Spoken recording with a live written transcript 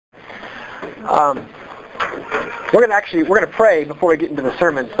We're going to pray before we get into the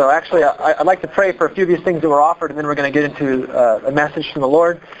sermon. So actually, I'd like to pray for a few of these things that were offered, and then we're going to get into a message from the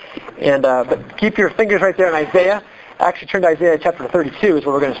Lord. And but keep your fingers right there in Isaiah. Actually, turn to Isaiah chapter 32 is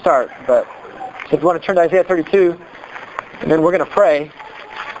where we're going to start. But so if you want to turn to Isaiah 32, and then we're going to pray.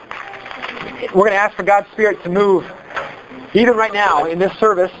 We're going to ask for God's Spirit to move, even right now in this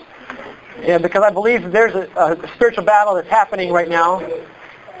service, and because I believe that there's a spiritual battle that's happening right now.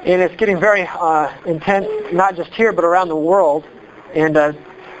 And it's getting very intense, not just here, but around the world. And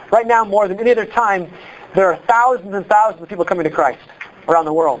right now, more than any other time, there are thousands and thousands of people coming to Christ around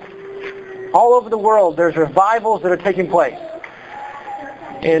the world. All over the world, there's revivals that are taking place.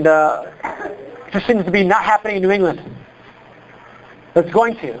 And it just seems to be not happening in New England. But it's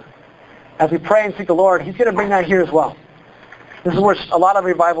going to. As we pray and seek the Lord, He's going to bring that here as well. This is where a lot of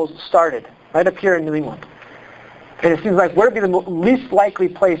revivals started, right up here in New England. And it seems like where would be the least likely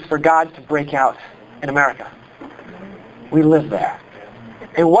place for God to break out in America? We live there.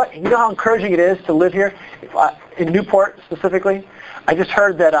 And you know how encouraging it is to live here? In Newport specifically? I just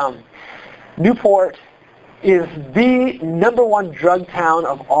heard that Newport is the #1 drug town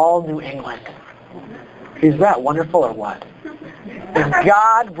of all New England. Is that wonderful or what? And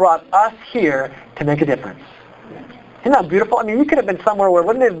God brought us here to make a difference. Isn't that beautiful? I mean, you could have been somewhere where it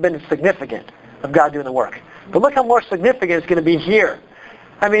wouldn't have been significant of God doing the work. But look how more significant it's going to be here.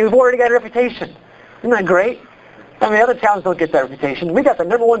 I mean, we've already got a reputation. Isn't that great? I mean, other towns don't get that reputation. We got the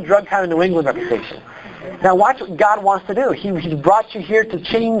 #1 drug town in New England reputation. Now watch what God wants to do. He's brought you here to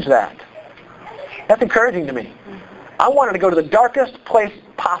change that. That's encouraging to me. I wanted to go to the darkest place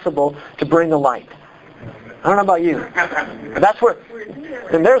possible to bring the light. I don't know about you. But that's where,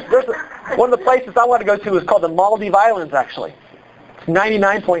 and there's one of the places I want to go to is called the Maldives Islands, actually. It's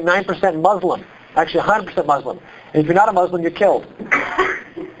 99.9% Muslim. Actually 100% Muslim. And if you're not a Muslim, you're killed.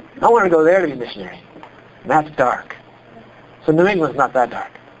 I want to go there to be a missionary. And that's dark. So New England's not that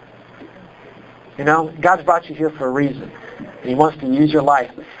dark. You know, God's brought you here for a reason. And He wants to use your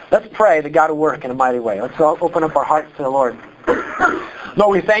life. Let's pray that God will work in a mighty way. Let's all open up our hearts to the Lord.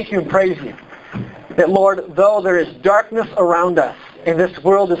 Lord, we thank you and praise you. That, Lord, though there is darkness around us, and this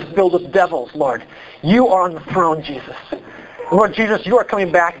world is filled with devils, Lord, you are on the throne, Jesus. Lord Jesus, you are coming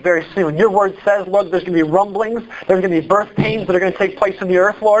back very soon. Your word says, Lord, there's going to be rumblings. There's going to be birth pains that are going to take place in the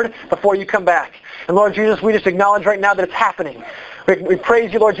earth, Lord, before you come back. And Lord Jesus, we just acknowledge right now that it's happening. We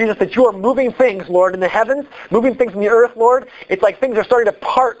praise you, Lord Jesus, that you are moving things, Lord, in the heavens, moving things in the earth, Lord. It's like things are starting to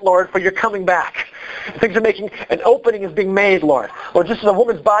part, Lord, for your coming back. Things are making, an opening is being made, Lord. Lord, just as a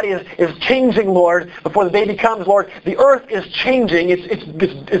woman's body is changing, Lord, before the baby comes, Lord, the earth is changing.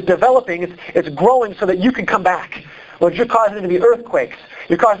 It's developing. It's growing so that you can come back. Lord, you're causing there to be earthquakes.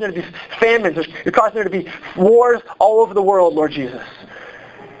 You're causing there to be famines. You're causing there to be wars all over the world, Lord Jesus.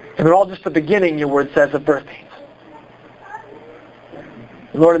 And they're all just the beginning, your word says, of birth pains.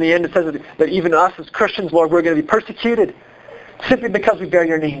 Lord, in the end it says that even us as Christians, Lord, we're going to be persecuted simply because we bear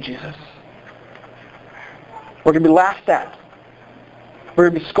your name, Jesus. We're going to be laughed at. We're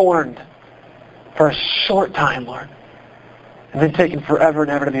going to be scorned for a short time, Lord. And then taken forever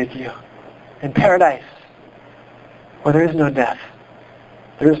and ever to be with you. In paradise, where there is no death,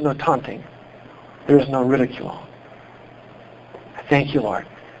 there is no taunting, there is no ridicule. I thank you, Lord.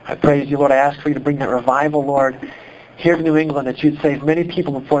 I praise you, Lord. I ask for you to bring that revival, Lord, here to New England, that you'd save many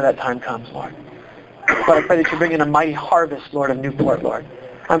people before that time comes, Lord. Lord, I pray that you bring in a mighty harvest, Lord, of Newport, Lord.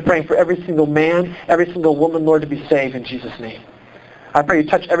 I'm praying for every single man, every single woman, Lord, to be saved in Jesus' name. I pray you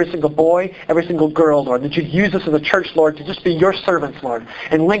touch every single boy, every single girl, Lord, that you'd use us as a church, Lord, to just be your servants, Lord,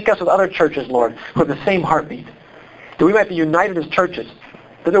 and link us with other churches, Lord, who have the same heartbeat. That we might be united as churches.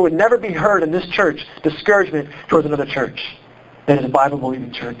 That there would never be heard in this church discouragement towards another church that is a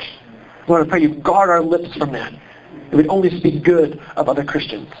Bible-believing church. Lord, I pray you guard our lips from that. That we'd only speak good of other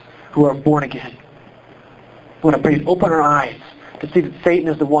Christians who are born again. Lord, I pray you open our eyes to see that Satan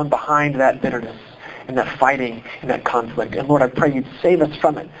is the one behind that bitterness and that fighting and that conflict. And Lord, I pray you'd save us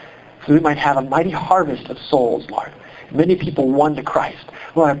from it so we might have a mighty harvest of souls, Lord. Many people won to Christ.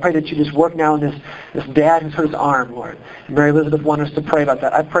 Lord, I pray that you just work now in this dad who's hurt his arm, Lord. And Mary Elizabeth wanted us to pray about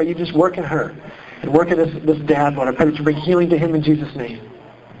that. I pray you just work in her and work in this dad, Lord. I pray that you bring healing to him in Jesus' name.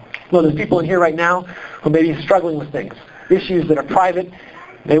 Lord, there's people in here right now who may be struggling with things, issues that are private.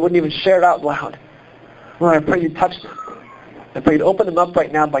 They wouldn't even share it out loud. Lord, I pray you touch them. I pray you to open them up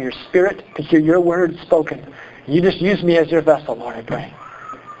right now by your Spirit to hear your word spoken. You just use me as your vessel, Lord, I pray.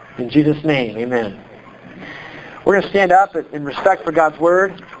 In Jesus' name, amen. We're going to stand up in respect for God's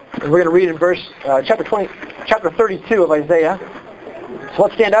word. And we're going to read in chapter 32 of Isaiah. So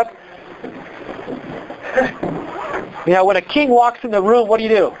let's stand up. You know, when a king walks in the room, what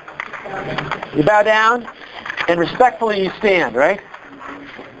do? You bow down, and respectfully you stand, right?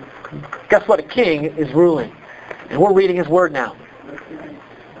 Guess what? A king is ruling. And we're reading his word now.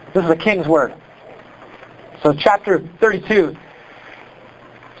 This is a king's word. So chapter 32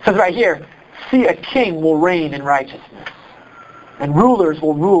 says right here, see, a king will reign in righteousness, and rulers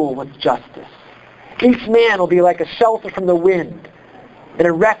will rule with justice. Each man will be like a shelter from the wind and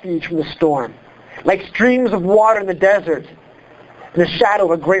a refuge from the storm, like streams of water in the desert and the shadow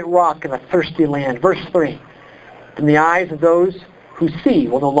of a great rock in a thirsty land. Verse 3, then the eyes of those who see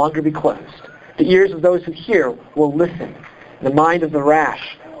will no longer be closed. The ears of those who hear will listen. The mind of the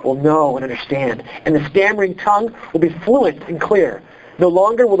rash will know and understand. And the stammering tongue will be fluent and clear. No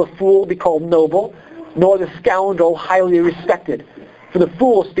longer will the fool be called noble, nor the scoundrel highly respected. For the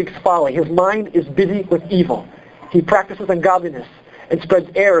fool speaks folly. His mind is busy with evil. He practices ungodliness and spreads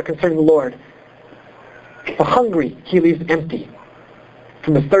error concerning the Lord. The hungry he leaves empty.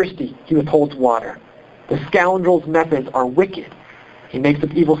 From the thirsty he withholds water. The scoundrel's methods are wicked. He makes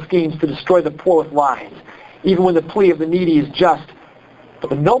up evil schemes to destroy the poor with lies, even when the plea of the needy is just. But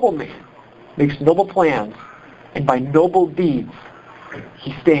the noble man makes noble plans, and by noble deeds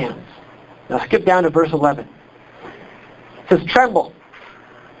he stands. Now skip down to verse 11. It says, tremble,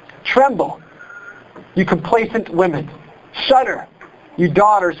 tremble, you complacent women. Shudder, you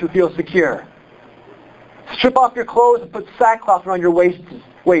daughters who feel secure. Strip off your clothes and put sackcloth around your waists.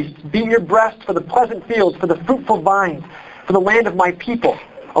 Beat your breasts for the pleasant fields, for the fruitful vines, for the land of my people,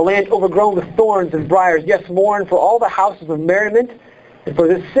 a land overgrown with thorns and briars. Yes, mourn for all the houses of merriment and for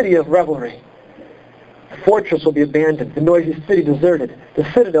this city of revelry. The fortress will be abandoned, the noisy city deserted. The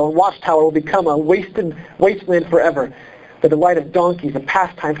citadel and watchtower will become a wasteland forever, the delight of donkeys, a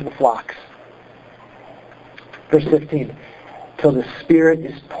pastime for the flocks. Verse 15, till the Spirit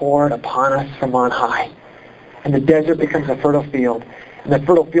is poured upon us from on high, and the desert becomes a fertile field, and the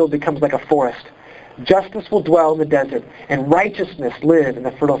fertile field becomes like a forest. Justice will dwell in the desert, and righteousness live in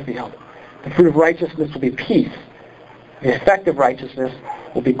the fertile field. The fruit of righteousness will be peace. The effect of righteousness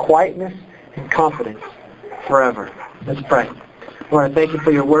will be quietness and confidence forever. Let's pray. Lord, I thank you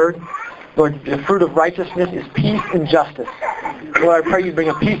for your word. Lord, the fruit of righteousness is peace and justice. Lord, I pray you bring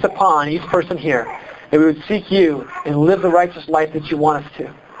a peace upon each person here, that we would seek you and live the righteous life that you want us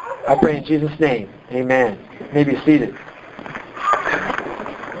to. I pray in Jesus' name. Amen. You may be seated.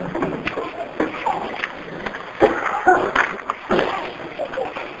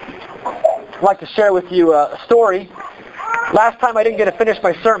 I'd like to share with you a story. Last time I didn't get to finish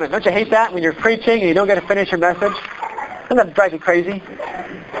my sermon. Don't you hate that when you're preaching and you don't get to finish your message? Doesn't that drive you crazy?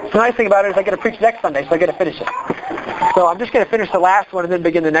 The nice thing about it is I get to preach next Sunday, so I get to finish it. So I'm just going to finish the last one and then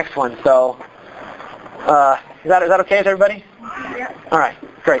begin the next one. So is that okay with everybody? Yeah. All right,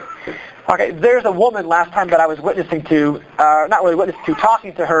 great. Okay, there's a woman last time that I was witnessing to, not really witnessing to,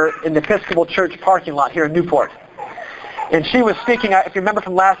 talking to her in the Episcopal Church parking lot here in Newport. And she was speaking, if you remember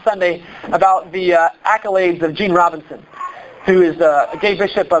from last Sunday, about the accolades of Gene Robinson, who is a gay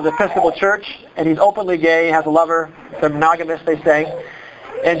bishop of the Episcopal Church, and he's openly gay, has a lover, they're monogamous, they say.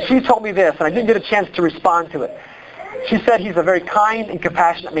 And she told me this, and I didn't get a chance to respond to it. She said he's a very kind and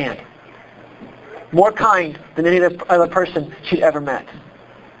compassionate man. More kind than any other person she'd ever met.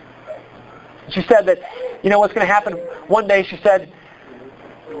 She said that, you know what's going to happen one day, she said,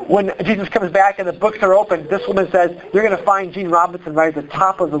 when Jesus comes back and the books are open, this woman says, you're going to find Gene Robinson right at the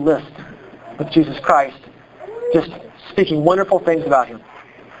top of the list with Jesus Christ, just speaking wonderful things about him.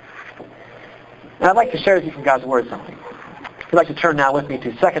 And I'd like to share with you from God's Word something. If you'd like to turn now with me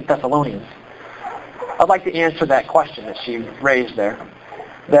to 2 Thessalonians, I'd like to answer that question that she raised there.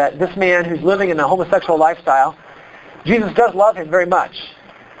 That this man who's living in a homosexual lifestyle, Jesus does love him very much,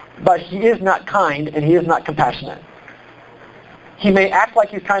 but he is not kind and he is not compassionate. He may act like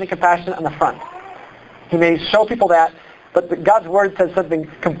he's kind and compassionate on the front. He may show people that, but God's Word says something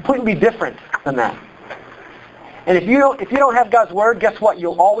completely different than that. And if you don't have God's Word, guess what?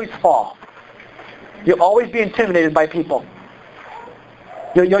 You'll always fall. You'll always be intimidated by people.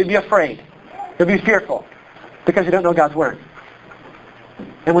 You'll be afraid. You'll be fearful because you don't know God's Word.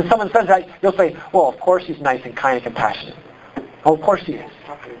 And when someone says that, you'll say, well, of course he's nice and kind and compassionate. Oh, of course he is.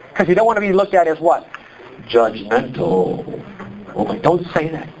 Because you don't want to be looked at as what? Judgmental. Oh, don't say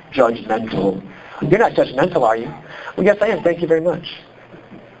that. Judgmental. You're not judgmental, are you? Well, yes, I am. Thank you very much.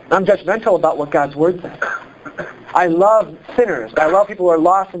 I'm judgmental about what God's Word says. I love sinners. I love people who are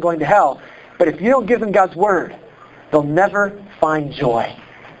lost and going to hell. But if you don't give them God's Word, they'll never find joy.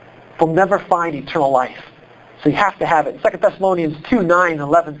 They'll never find eternal life. So you have to have it. 2 Thessalonians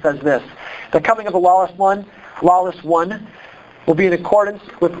 2:9-11 says this. The coming of the lawless one will be in accordance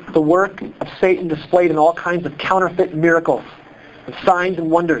with the work of Satan displayed in all kinds of counterfeit miracles, with signs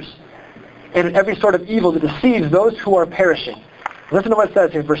and wonders, and in every sort of evil that deceives those who are perishing. Listen to what it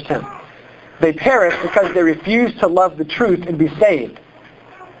says here in verse 10. They perish because they refuse to love the truth and be saved.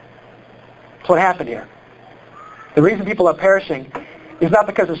 That's what happened here. The reason people are perishing is not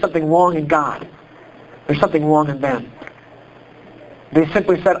because there's something wrong in God. There's something wrong in them. They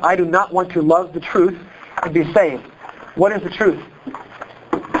simply said, I do not want to love the truth and be saved. What is the truth?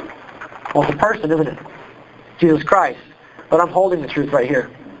 Well, it's a person, isn't it? Jesus Christ. But I'm holding the truth right here.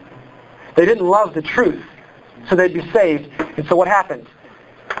 They didn't love the truth, so they'd be saved. And so what happens?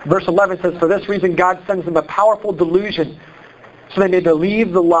 Verse 11 says, for this reason God sends them a powerful delusion, so they may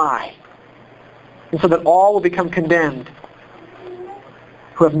believe the lie, and so that all will become condemned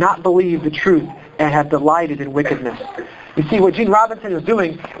who have not believed the truth and have delighted in wickedness. You see, what Gene Robinson is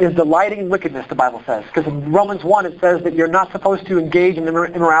doing is delighting in wickedness, the Bible says. Because in Romans 1 it says that you're not supposed to engage in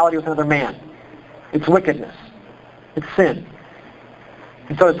immorality with another man. It's wickedness. It's sin.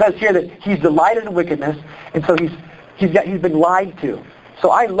 And so it says here that he's delighted in wickedness, and so he's been lied to. So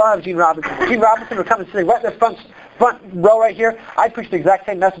I love Gene Robinson. If Gene Robinson would come and sit right in the front row right here, I'd preach the exact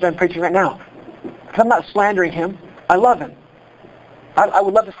same message I'm preaching right now. Because I'm not slandering him. I love him. I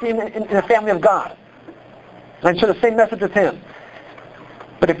would love to see him in the family of God. And I'd share the same message with him.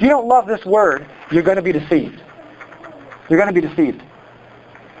 But if you don't love this word, you're going to be deceived. You're going to be deceived.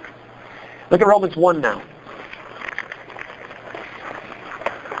 Look at Romans 1 now.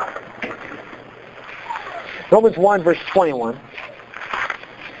 Romans 1 verse 21.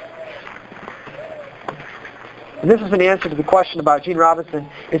 And this is an answer to the question about Gene Robinson.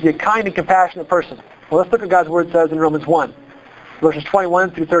 Is he a kind and compassionate person? Well, let's look at what God's Word says in Romans 1, verses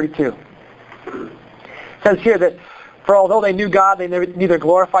 21 through 32. It says here that, for although they knew God, they neither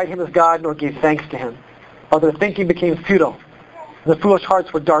glorified Him as God nor gave thanks to Him. But their thinking became futile, and their foolish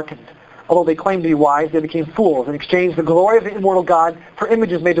hearts were darkened. Although they claimed to be wise, they became fools and exchanged the glory of the immortal God for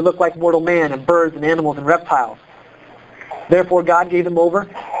images made to look like mortal man and birds and animals and reptiles. Therefore God gave them over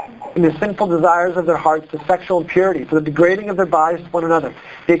in the sinful desires of their hearts to sexual impurity, for the degrading of their bodies to one another.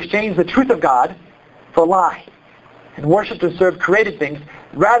 They exchanged the truth of God for a lie, and worshipped and served created things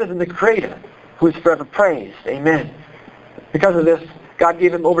rather than the Creator, who is forever praised. Amen. Because of this, God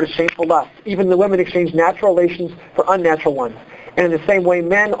gave them over to shameful lusts. Even the women exchanged natural relations for unnatural ones. And in the same way,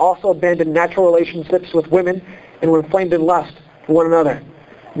 men also abandoned natural relationships with women and were inflamed in lust for one another.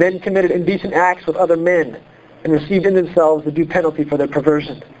 Men committed indecent acts with other men and received in themselves the due penalty for their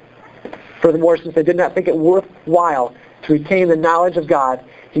perversion. Furthermore, since they did not think it worthwhile to retain the knowledge of God,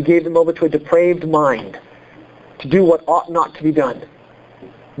 He gave them over to a depraved mind to do what ought not to be done.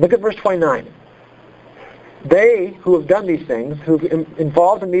 Look at verse 29. They who have done these things, who have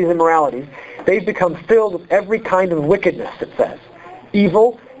involved in these immoralities, they've become filled with every kind of wickedness, it says.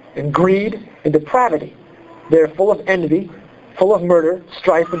 Evil and greed and depravity. They are full of envy, full of murder,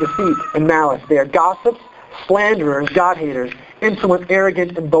 strife and deceit and malice. They are gossips, slanderers, God-haters, insolent,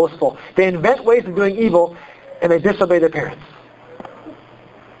 arrogant, and boastful. They invent ways of doing evil, and they disobey their parents.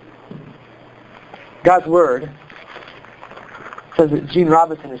 God's Word says that Gene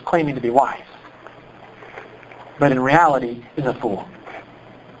Robinson is claiming to be wise, but in reality is a fool.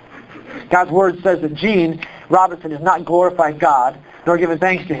 God's Word says that Gene Robinson has not glorified God nor given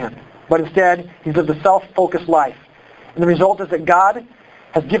thanks to Him, but instead he's lived a self-focused life. And the result is that God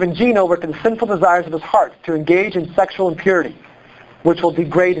has given Gene over to the sinful desires of his heart to engage in sexual impurity, which will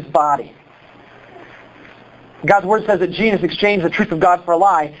degrade his body. God's Word says that Gene has exchanged the truth of God for a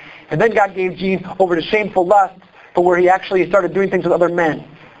lie, and then God gave Gene over to shameful lusts, for where he actually started doing things with other men.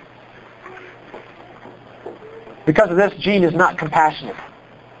 Because of this, Gene is not compassionate.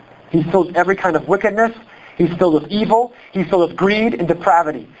 He's filled with every kind of wickedness. He's filled with evil. He's filled with greed and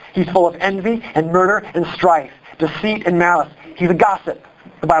depravity. He's full of envy and murder and strife, deceit and malice. He's a gossip.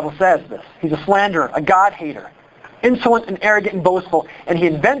 The Bible says this. He's a slanderer, a God-hater, insolent and arrogant and boastful, and he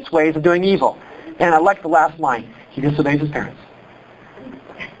invents ways of doing evil. And I like the last line. He disobeys his parents.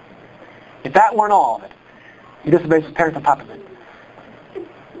 If that weren't all of it, he disobeys his parents on top of it.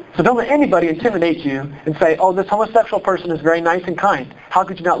 So don't let anybody intimidate you and say, oh, this homosexual person is very nice and kind. How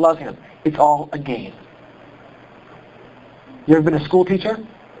could you not love him? It's all a game. You ever been a school teacher?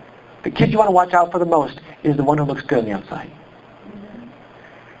 The kid you want to watch out for the most is the one who looks good on the outside.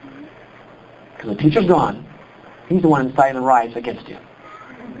 Because the teacher's gone, he's the one inside and rides against you.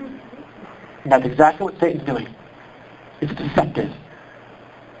 And that's exactly what Satan's doing. It's deceptive.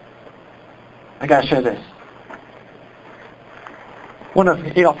 I got to share this. One of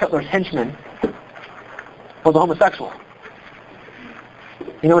Adolf Hitler's henchmen was a homosexual.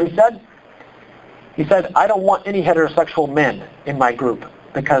 You know what he said? He said, I don't want any heterosexual men in my group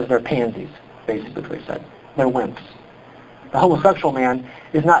because they're pansies, basically what he said. They're wimps. The homosexual man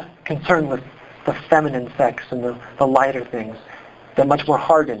is not concerned with the feminine sex and the lighter things. They're much more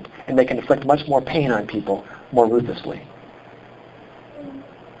hardened, and they can inflict much more pain on people more ruthlessly.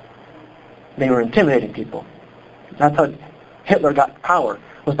 They were intimidating people. That's how Hitler got power,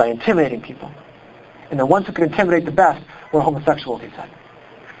 was by intimidating people. And the ones who could intimidate the best were homosexuals, he said.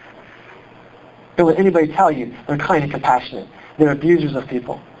 Don't let anybody tell you they're kind and compassionate. They're abusers of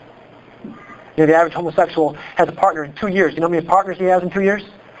people. You know, the average homosexual has a partner in 2 years. You know how many partners he has in 2 years?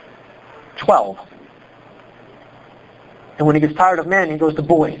 12. And when he gets tired of men, he goes to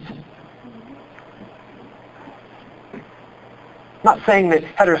boys. Not saying that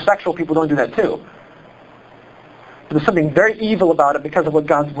heterosexual people don't do that too. But there's something very evil about it because of what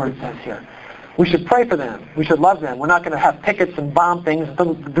God's Word says here. We should pray for them. We should love them. We're not going to have pickets and bomb things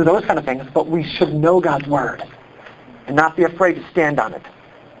and do those kind of things, but we should know God's Word and not be afraid to stand on it.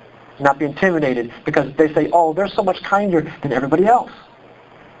 Not be intimidated because they say, oh, they're so much kinder than everybody else.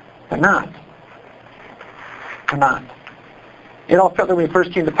 They're not. They're not. Adolf Hitler, when he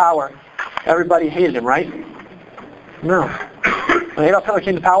first came to power, everybody hated him, right? No. When Adolf Hitler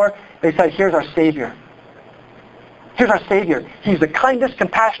came to power, they said, here's our Savior. Here's our Savior. He's the kindest,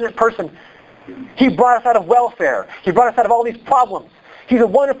 compassionate person. He brought us out of welfare. He brought us out of all these problems. He's a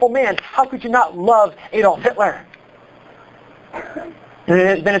wonderful man. How could you not love Adolf Hitler?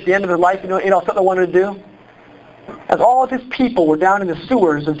 And then at the end of his life, you know what Adolf Hitler wanted to do? As all of his people were down in the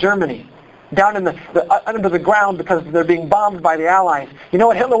sewers of Germany, down in under the ground because they're being bombed by the Allies, you know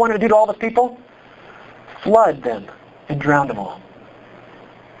what Hitler wanted to do to all those people? Flood them and drown them all.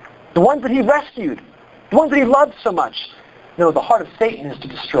 The ones that he rescued, the ones that he loved so much. You know, the heart of Satan is to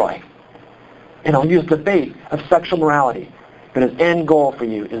destroy. And he'll use the bait of sexual morality. But his end goal for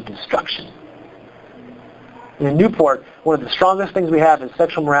you is destruction. And in Newport, one of the strongest things we have is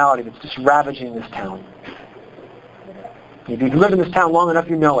sexual morality that's just ravaging this town. If you've lived in this town long enough,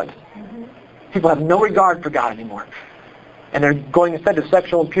 you know it. People have no regard for God anymore. And they're going instead to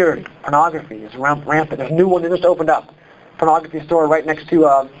sexual impurity. Pornography is rampant. There's a new one that just opened up. Pornography store right next to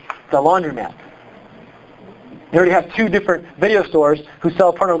the laundromat. They already have 2 different video stores who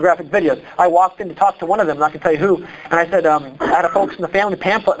sell pornographic videos. I walked in to talk to one of them, and I can tell you who, and I said, I had a Focus on the Family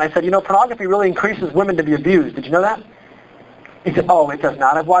pamphlet, and I said, you know, pornography really increases women to be abused. Did you know that? He said, oh, it does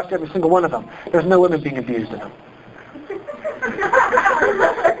not. I've watched every single one of them. There's no women being abused in them.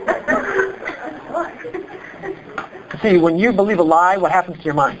 See, when you believe a lie, what happens to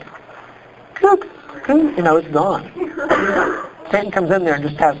your mind? You know, it's gone. Satan comes in there and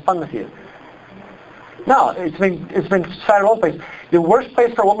just has fun with you. No, it's been cited all place. The worst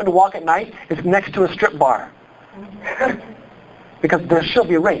place for a woman to walk at night is next to a strip bar. Because she'll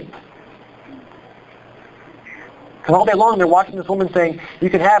be raped. Because all day long they're watching this woman saying, you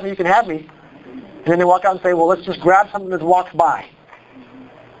can have me, you can have me. And then they walk out and say, well, let's just grab something that walks by.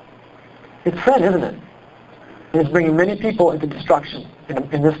 It's sin, isn't it? And it's bringing many people into destruction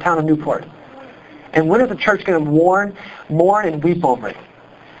in this town of Newport. And when is the church going to mourn and weep over it?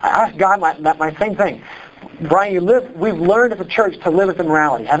 I asked God my same thing. Brian, we've learned as a church to live with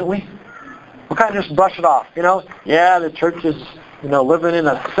immorality, haven't we? We kind of just brush it off, you know? Yeah, the church is, you know, living in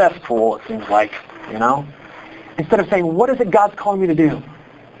a cesspool, it seems like, you know? Instead of saying, what is it God's calling me to do?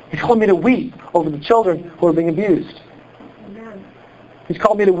 He's calling me to weep over the children who are being abused. Amen. He's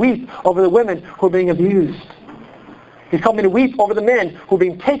called me to weep over the women who are being abused. He's called me to weep over the men who are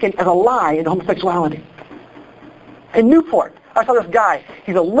being taken as a lie into homosexuality. In Newport, I saw this guy.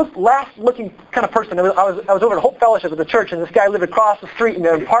 He's a last-looking kind of person. I was over at Hope Fellowship at the church, and this guy lived across the street in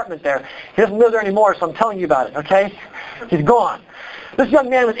their apartment there. He doesn't live there anymore, so I'm telling you about it, okay? He's gone. This young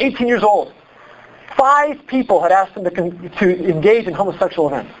man was 18 years old. 5 people had asked him to engage in homosexual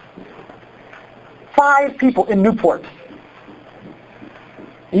events. 5 people in Newport.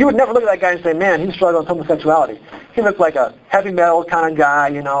 You would never look at that guy and say, man, he's struggling with homosexuality. He looked like a heavy metal kind of guy,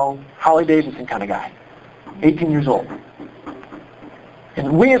 you know, Harley Davidson kind of guy. 18 years old.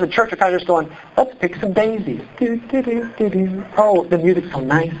 And we as a church are kind of just going, let's pick some daisies. Do, do, do, do, do. Oh, the music's so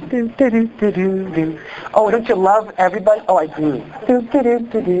nice. Do, do, do, do, do, do. Oh, don't you love everybody? Oh, I do. Do, do, do,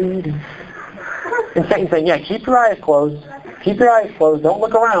 do, do, do. And Satan's saying, yeah, keep your eyes closed. Keep your eyes closed. Don't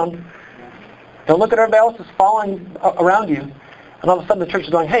look around. Don't look at everybody else that's falling around you. And all of a sudden the church is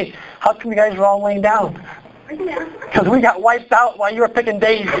going, hey, how come you guys are all laying down? Because we got wiped out while you were picking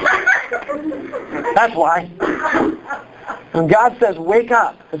daisies. That's why. And God says, wake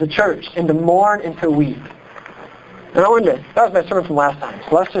up as a church and to mourn and to weep. And that was my sermon from last time.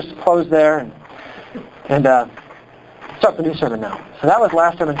 So let's just close there and start the new sermon now. So that was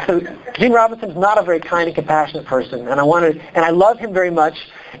last sermon. So Gene Robinson's not a very kind and compassionate person, and I love him very much,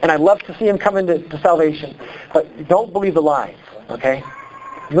 and I love to see him come into salvation. But don't believe the lies, okay?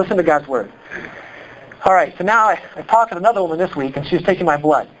 Listen to God's word. All right, so now I talked to another woman this week, and she was taking my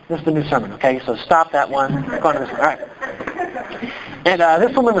blood. This is the new sermon, okay? So stop that one. Go on to this one. All right. And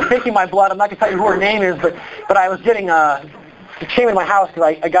this woman was taking my blood. I'm not going to tell you who her name is, but I was getting she came in my house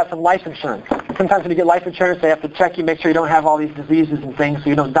because I got some life insurance. Sometimes when you get life insurance, they have to check you, make sure you don't have all these diseases and things so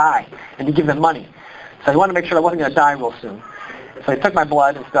you don't die, and you give them money. So I wanted to make sure I wasn't going to die real soon. So I took my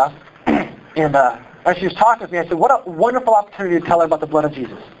blood and stuff, and as she was talking with me, I said, what a wonderful opportunity to tell her about the blood of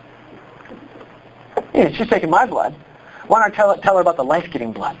Jesus. Yeah, she's taking my blood. Why don't I tell her about the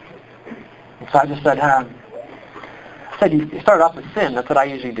life-giving blood? And so I just said, you started off with sin. That's what I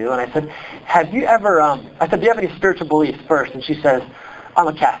usually do. And I said, have you ever, I said, do you have any spiritual beliefs first? And she says, I'm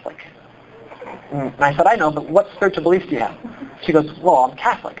a Catholic. And I said, I know, but what spiritual beliefs do you have? She goes, well, I'm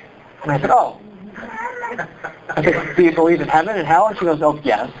Catholic. And I said, oh. I said, do you believe in heaven and hell? And she goes, oh,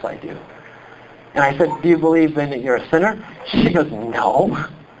 yes, I do. And I said, do you believe in that you're a sinner? She goes, no.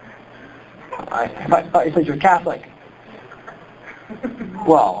 I thought you said you're Catholic.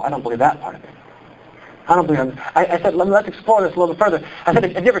 Well, I don't believe that part of it. I don't believe it. I said, let's explore this a little bit further. I said,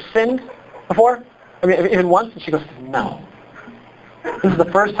 have you ever sinned before? I mean, even once? And she goes, no. This is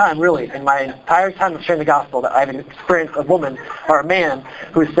the first time, really, in my entire time of sharing the gospel that I've experienced a woman or a man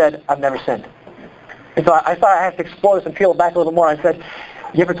who said, I've never sinned. And so I thought I had to explore this and peel it back a little more. I said,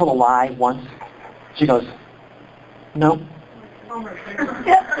 you ever told a lie once? She goes, no.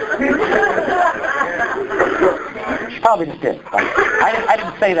 She probably just did. I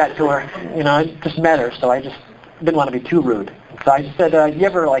didn't say that to her. You know, I just met her, so I just didn't want to be too rude. So I just said, you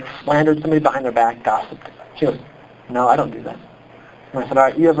ever, slandered somebody behind their back, gossiped? She goes, no, I don't do that. And I said, all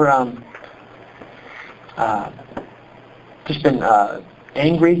right, you ever just been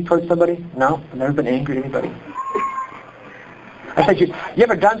angry towards somebody? No, I've never been angry at anybody. I said, you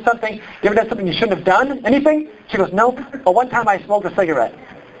ever done something? You ever done something you shouldn't have done? Anything? She goes, nope. Well, one time I smoked a cigarette.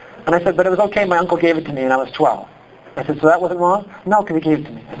 And I said, but it was okay. My uncle gave it to me, and I was 12. I said, so that wasn't wrong? No, because he gave it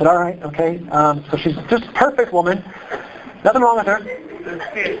to me. I said, all right, okay. So she's just a perfect woman. Nothing wrong with her.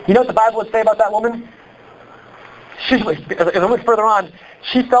 You know what the Bible would say about that woman? As I went further on,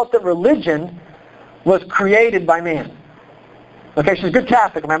 she felt that religion was created by man. Okay, she's a good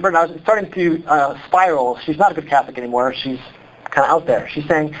Catholic, remember? And I was starting to spiral. She's not a good Catholic anymore. She's kind of out there. She's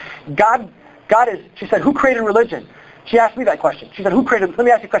saying, God is, she said, who created religion? She asked me that question. She said, let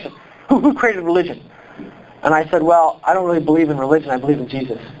me ask you a question. Who created religion? And I said, well, I don't really believe in religion. I believe in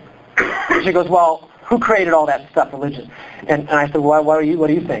Jesus. She goes, well, who created all that stuff, religion? And I said, well, what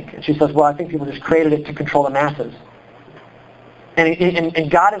do you think? And she says, well, I think people just created it to control the masses.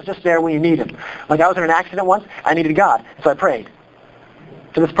 And God is just there when you need him. Like I was in an accident once. I needed God. So I prayed.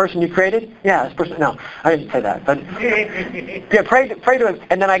 To this person you created? Yeah, this person. No, I didn't say that. But yeah, pray to him.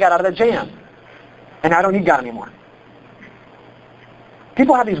 And then I got out of the jam. And I don't need God anymore.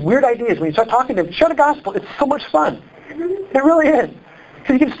 People have these weird ideas. When you start talking to them, share the gospel. It's so much fun. It really is.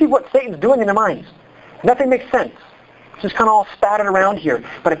 Because you can see what Satan's doing in their minds. Nothing makes sense. It's just kind of all spattered around here.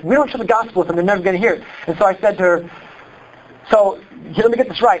 But if we don't share the gospel with them, they're never going to hear it. And so I said to her, so let me get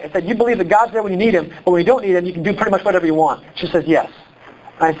this right. I said, you believe that God's there when you need him, but when you don't need him, you can do pretty much whatever you want. She says, yes.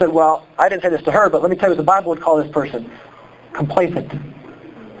 I said, well, I didn't say this to her, but let me tell you what the Bible would call this person. Complacent.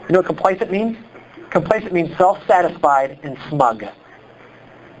 You know what complacent means? Complacent means self-satisfied and smug.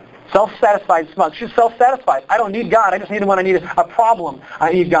 Self-satisfied, smug. She's self-satisfied. I don't need God. I just need him when I need a problem.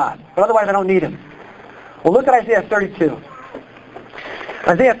 I need God. But otherwise, I don't need him. Well, look at Isaiah 32.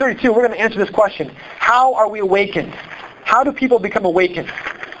 Isaiah 32, we're going to answer this question. How are we awakened? How do people become awakened?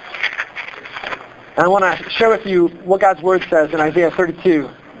 And I want to share with you what God's Word says in Isaiah 32.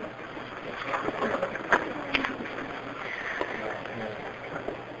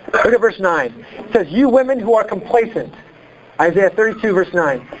 Look at verse 9. It says, you women who are complacent. Isaiah 32, verse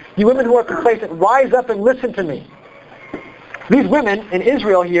 9. You women who are complacent, rise up and listen to me. These women in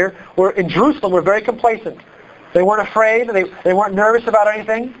Israel here, in Jerusalem, were very complacent. They weren't afraid. They weren't nervous about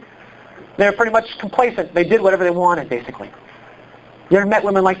anything. They were pretty much complacent. They did whatever they wanted, basically. You ever met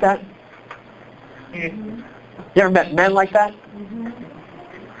women like that? Mm-hmm. You ever met men like that? Mm-hmm.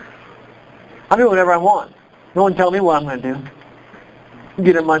 I do whatever I want. No one tell me what I'm going to do.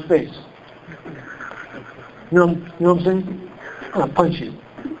 Get in my face. You know what I'm saying? I'm going to punch you.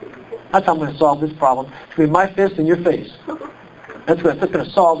 That's how I'm going to solve this problem. It's going to be my fist in your face. That's going to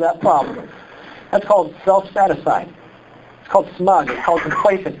solve that problem. That's called self-satisfied. It's called smug. It's called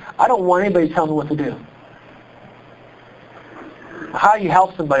complacent. I don't want anybody to tell me what to do. How do you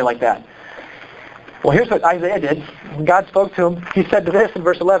help somebody like that? Well, here's what Isaiah did. When God spoke to him, he said to this in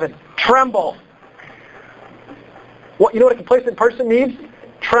verse 11, tremble. You know what a complacent person needs?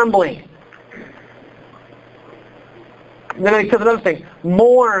 Trembling. And then he says another thing,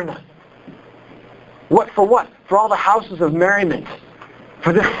 mourn. What? For all the houses of merriment.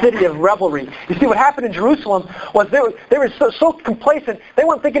 For this city of revelry. You see, what happened in Jerusalem was they were so complacent, they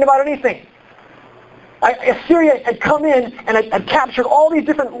weren't thinking about anything. Assyria had come in and had captured all these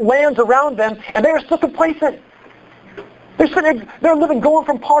different lands around them, and they were still complacent. They're living, going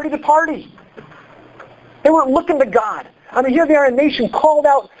from party to party. They weren't looking to God. I mean, here they are, a nation called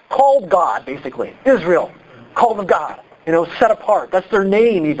God, basically. Israel, called of God. Set apart. That's their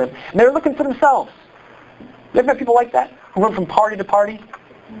name, even. And they're looking for themselves. You ever met people like that who run from party to party?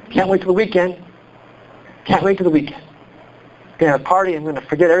 Can't wait till the weekend. Can't wait till the weekend. I'm going to have a party. I'm going to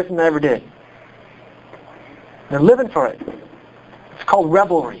forget everything I ever did. They're living for it. It's called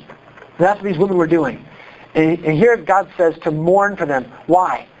revelry. That's what these women were doing. And here God says to mourn for them.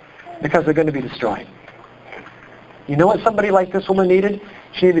 Why? Because they're going to be destroyed. You know what somebody like this woman needed?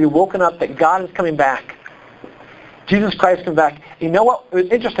 She needed to be woken up that God is coming back. Jesus Christ coming back. You know what? It was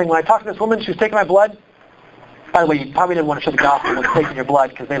interesting. When I talked to this woman, she was taking my blood. By the way, you probably didn't want to show the gospel when taking your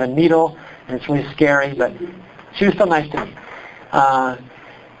blood because they have a needle and it's really scary, but she was so nice to me.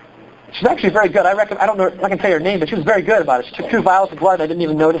 She's actually very good. I don't know, I can tell you her name, but she was very good about it. She took 2 vials of blood. I didn't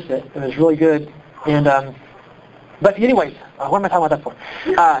even notice it. It was really good. And but anyways, what am I talking about that for?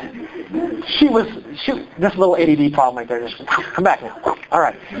 She this little ADD problem right there. Just come back now. All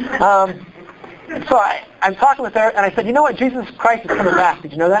right. So I'm talking with her, and I said, you know what? Jesus Christ is coming back.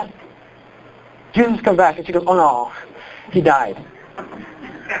 Did you know that? Jesus is coming back. And she goes, oh no, he died.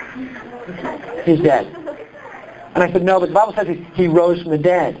 He's dead. And I said, no, but the Bible says he rose from the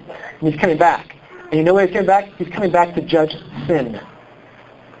dead. And he's coming back. And you know why he's coming back? He's coming back to judge sin.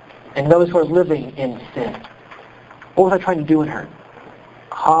 And those who are living in sin. What was I trying to do in her?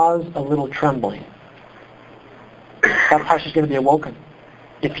 Cause a little trembling. That's how she's going to be awoken.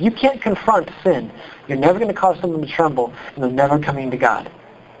 If you can't confront sin, you're never going to cause someone to tremble, and they're never coming to God.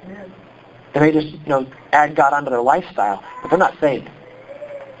 They may just, add God onto their lifestyle, but they're not saved.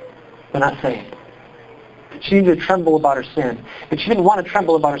 They're not saved. She needed to tremble about her sin. But she didn't want to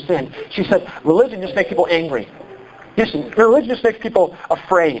tremble about her sin. She said, religion just makes people angry. Listen, religion just makes people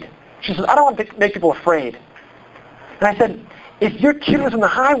afraid. She says, I don't want to make people afraid. And I said, if your kid was on the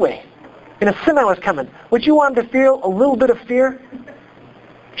highway and a semi was coming, would you want him to feel a little bit of fear?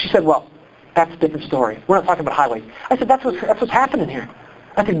 She said, well, that's a different story. We're not talking about highways. I said, that's what's happening here.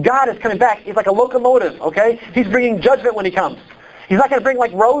 I said, God is coming back. He's like a locomotive, okay? He's bringing judgment when he comes. He's not going to bring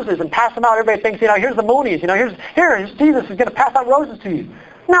like roses and pass them out. Everybody thinks, here's the Moonies. Here's Jesus is going to pass out roses to you.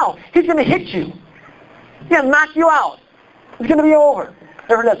 No, he's going to hit you. He's going to knock you out. It's going to be over.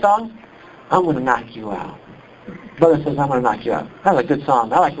 Ever heard that song? I'm going to knock you out. Brother says, I'm going to knock you out. That was a good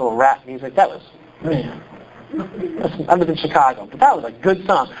song. I like little rap music. That was, man. Listen, I live in Chicago, but that was a good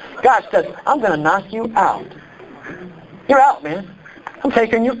song. God says, I'm going to knock you out. You're out, man. I'm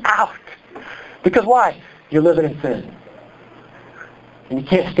taking you out. Because why? You're living in sin. And you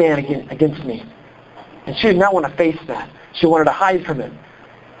can't stand against me. And she did not want to face that. She wanted to hide from it.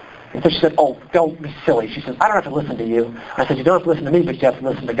 And so she said, oh, don't be silly. She says, I don't have to listen to you. I said, you don't have to listen to me, but you have to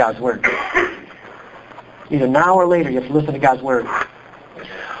listen to God's Word. Either now or later, you have to listen to God's Word.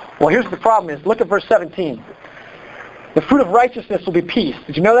 Well, here's the problem is, look at verse 17. The fruit of righteousness will be peace.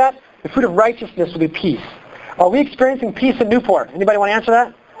 Did you know that? The fruit of righteousness will be peace. Are we experiencing peace in Newport? Anybody want to answer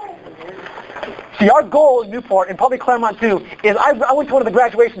that? See, our goal in Newport, and probably Claremont too, is I went to one of the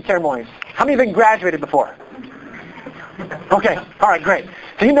graduation ceremonies. How many have been graduated before? Okay, all right, great.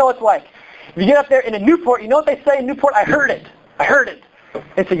 So you know what it's like. If you get up there in a Newport, you know what they say in Newport? I heard it.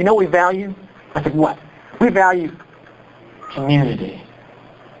 They say, you know what we value? I said, what? We value community.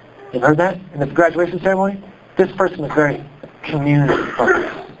 You've heard that in the graduation ceremony? This person is very community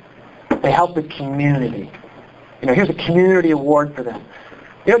focused. They help the community. Here's a community award for them.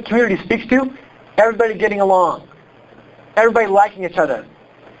 You know what community speaks to? Everybody getting along. Everybody liking each other.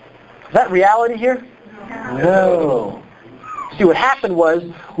 Is that reality here? No. See, what happened was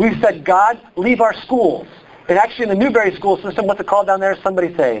we said, God, leave our schools. And actually in the Newberry school system, what's it called down there?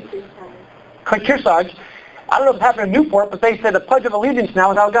 Somebody say. Kearsarge. I don't know if it's happened in Newport, but they said the Pledge of Allegiance now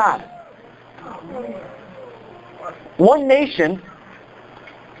without God. One nation,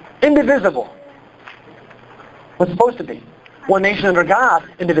 indivisible. What's it supposed to be? One nation under God,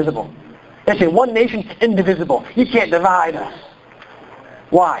 indivisible. They say one nation, indivisible. You can't divide us.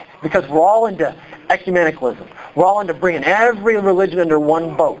 Why? Because we're all into ecumenicalism. We're all into bringing every religion under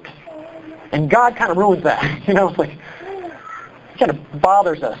one boat. And God kind of ruins that. It's like, you kind of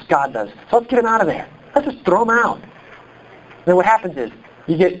bothers us, God does. So let's get him out of there. Let's just throw him out. Then what happens is,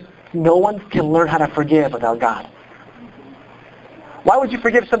 no one can learn how to forgive without God. Why would you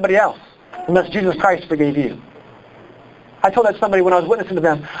forgive somebody else unless Jesus Christ forgave you? I told that to somebody when I was witnessing to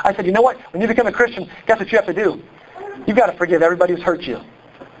them. I said, you know what? When you become a Christian, guess what you have to do? You've got to forgive everybody who's hurt you.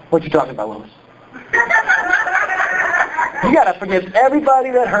 What you talking about, Willis? You got to forgive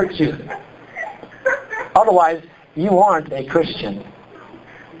everybody that hurts you. Otherwise, you aren't a Christian.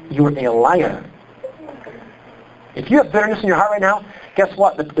 You're a liar. If you have bitterness in your heart right now, guess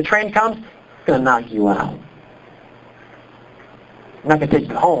what? The train comes, it's going to knock you out. I'm not going to take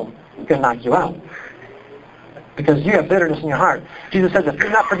you home. It's going to knock you out. Because you have bitterness in your heart. Jesus says, if you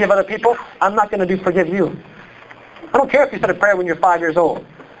not forgive other people, I'm not going to forgive you. I don't care if you said a prayer when you're 5 years old.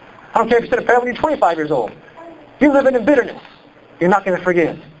 I don't care if you said a prayer when you're 25 years old. If you're living in bitterness, you're not going to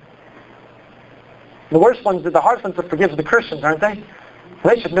forgive. The worst ones, the hardest ones to forgive are the Christians, aren't they?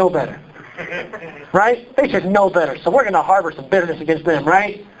 They should know better. Right? They should know better. So we're going to harbor some bitterness against them,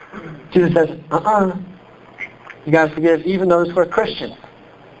 right? Jesus says, you got to forgive even those who are Christians,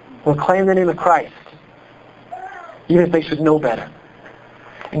 who claim the name of Christ, even if they should know better.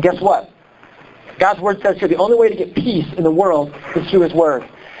 And guess what? God's Word says here the only way to get peace in the world is through His Word.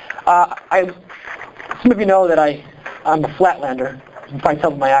 Some of you know that I'm a Flatlander. You can probably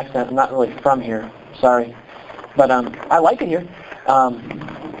tell by my accent I'm not really from here. Sorry. But I like it here.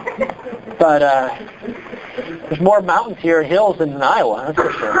 But there's more mountains here and hills than in Iowa, that's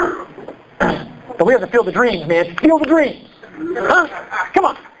for sure. But we have the Field of Dreams, man. Field of Dreams. Huh? Come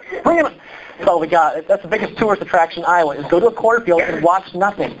on. Bring it on. That's all we got. That's the biggest tourist attraction in Iowa, is go to a cornfield and watch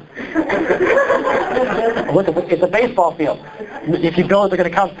nothing. It's a baseball field. If you build it, they're going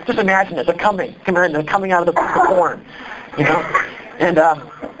to come. Just imagine it. They're coming. They're coming out of the corn. You know? And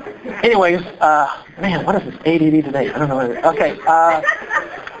anyways, man, what is this ADD today? I don't know what it is. Okay.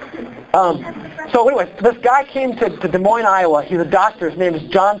 So anyway, this guy came to Des Moines, Iowa. He's a doctor. His name is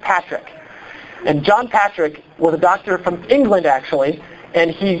John Patrick. And John Patrick was a doctor from England, actually,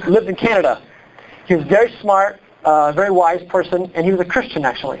 and he lived in Canada. He was very smart, very wise person, and he was a Christian,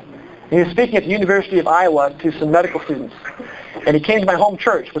 actually. And he was speaking at the University of Iowa to some medical students. And he came to my home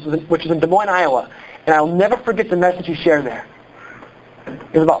church, which is in Des Moines, Iowa. And I'll never forget the message he shared there.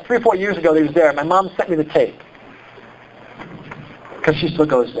 It was about 3 or 4 years ago that he was there. My mom sent me the tape, because she still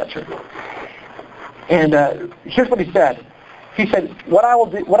goes to that church. And here's what he said. He said, what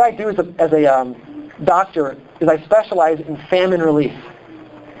I do as a doctor is I specialize in famine relief.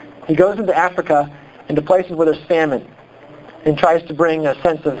 He goes into Africa, into places where there's famine, and tries to bring a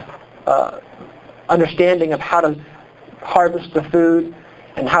sense of understanding of how to harvest the food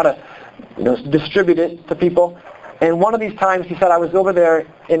and how to distribute it to people. And one of these times, he said, I was over there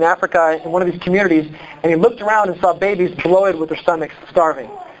in Africa in one of these communities, and he looked around and saw babies bloated with their stomachs, starving,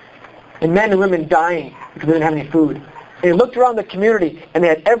 and men and women dying because they didn't have any food. And he looked around the community, and they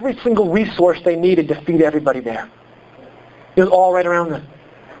had every single resource they needed to feed everybody there. It was all right around them.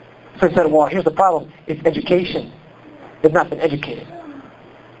 So he said, well, here's the problem. It's education. They've not been educated.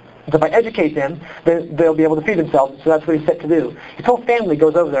 So if I educate them, then they'll be able to feed themselves. So that's what he's set to do. His whole family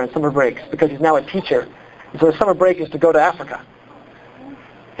goes over there on summer breaks because he's now a teacher. And so his summer break is to go to Africa.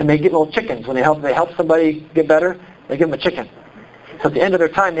 And they get little chickens. When they help somebody get better, they give them a chicken. So at the end of their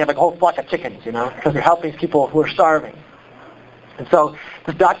time, they have like a whole flock of chickens, because they're helping people who are starving. And so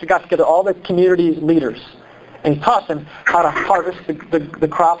this doctor got together all the community leaders, and he taught them how to harvest the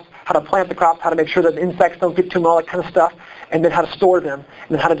crops, how to plant the crops, how to make sure that the insects don't get to them, all that kind of stuff, and then how to store them,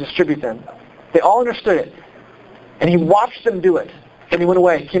 and then how to distribute them. They all understood it. And he watched them do it. And he went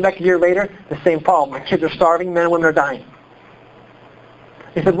away. Came back a year later, the same problem. The kids are starving, men and women are dying.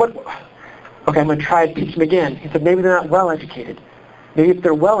 He said, what? Okay, I'm going to try to teach them again. He said, maybe they're not well educated. Maybe if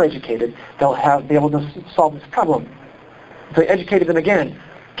they're well educated, they'll be able to solve this problem. So he educated them again.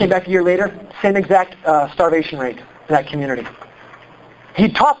 Came back a year later, same exact starvation rate in that community. He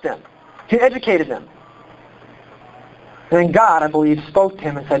taught them. He educated them. And then God, I believe, spoke to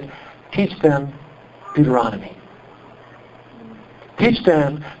him and said, teach them Deuteronomy. Teach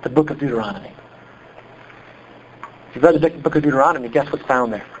them the book of Deuteronomy. If you've read the book of Deuteronomy, guess what's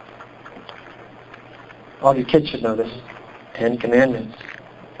found there? All you kids should know this. 10 Commandments.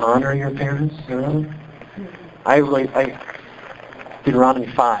 Honor your parents. Deuteronomy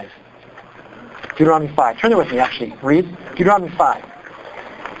 5. Deuteronomy 5. Turn there with me, actually. Read. Deuteronomy 5.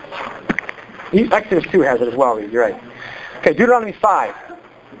 Exodus 2 has it as well, Reed. You're right. Okay, Deuteronomy 5.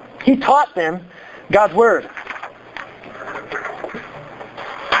 He taught them God's Word.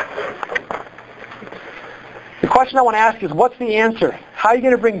 The question I want to ask is, what's the answer? How are you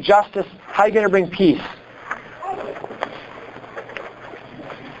going to bring justice? How are you going to bring peace?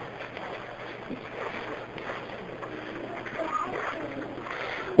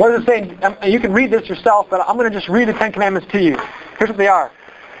 What is it saying? You can read this yourself, but I'm going to just read the Ten Commandments to you. Here's what they are.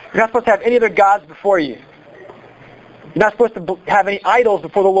 You're not supposed to have any other gods before you. You're not supposed to have any idols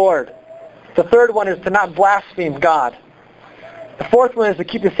before the Lord. The third one is to not blaspheme God. The fourth one is to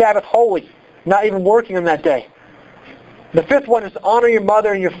keep the Sabbath holy, not even working on that day. The fifth one is to honor your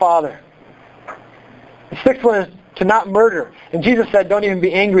mother and your father. The sixth one is to not murder. And Jesus said, don't even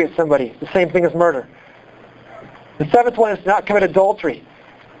be angry at somebody. It's the same thing as murder. The seventh one is to not commit adultery.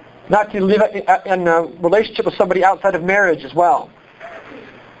 Not to live in a relationship with somebody outside of marriage as well.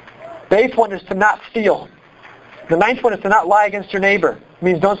 The eighth one is to not steal. The ninth one is to not lie against your neighbor. It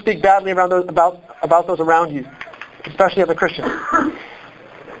means don't speak badly about those around you, especially as a Christian.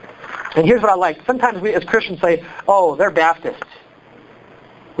 And here's what I like. Sometimes we as Christians say, oh, they're Baptists.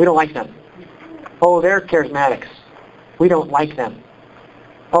 We don't like them. Oh, they're charismatics. We don't like them.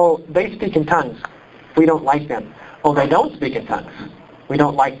 Oh, they speak in tongues. We don't like them. Oh, they don't speak in tongues. We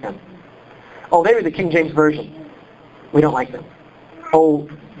don't like them. Oh, they read the King James Version. We don't like them. Oh,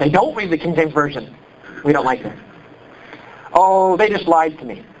 they don't read the King James Version. We don't like them. Oh, they just lied to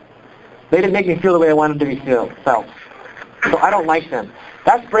me. They didn't make me feel the way I wanted to be felt. So I don't like them.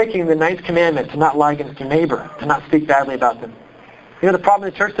 That's breaking the ninth commandment, to not lie against your neighbor, to not speak badly about them. You know the problem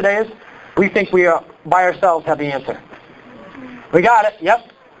in the church today is? We think we by ourselves have the answer. We got it.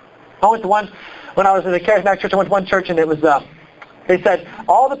 Yep. I went to one, when I was in the charismatic church, I went to one church and it was, they said,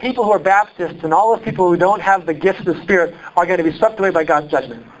 all the people who are Baptists and all those people who don't have the gifts of the Spirit are going to be swept away by God's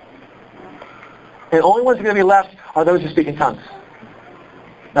judgment. And the only ones who are going to be left are those who speak in tongues.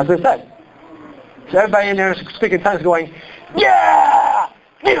 That's what it said. So everybody in there speaking in tongues going, yeah!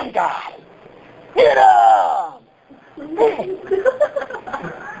 Get him, God! Get him!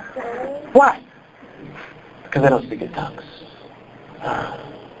 Why? Because they don't speak in tongues.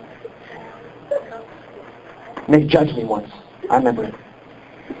 And they judged me once. I remember it.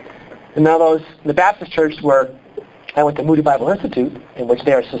 And now the Baptist church where I went to Moody Bible Institute, in which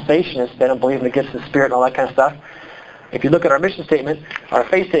they are cessationists, they don't believe in the gifts of the Spirit and all that kind of stuff. If you look at our mission statement, our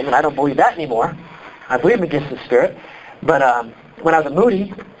faith statement, I don't believe that anymore. I believe in the gifts of the Spirit. But when I was at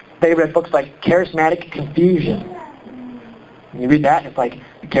Moody, they read books like Charismatic Confusion. And you read that, it's like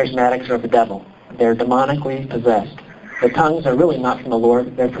the charismatics are of the devil. They're demonically possessed. The tongues are really not from the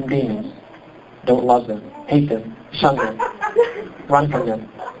Lord, they're from demons. Don't love them, hate them, shun them, run from them,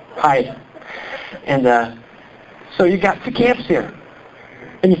 hide. And so you got two camps here.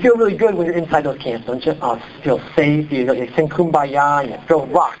 And you feel really good when you're inside those camps, don't you? Oh, you feel safe, you sing Kumbaya, and you feel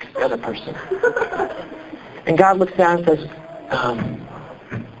rock the other person. And God looks down and says,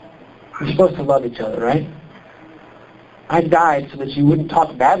 you're supposed to love each other, right? I died so that you wouldn't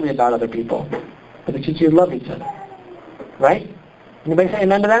talk badly about other people, but that you love each other. Right? Anybody say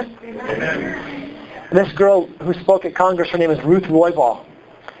amen to that? Amen. This girl who spoke at Congress, her name is Ruth Roybal.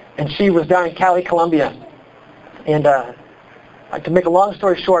 And she was down in Cali, Colombia. And to make a long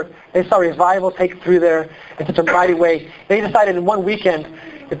story short, they saw revival take through there in such a mighty way. They decided in one weekend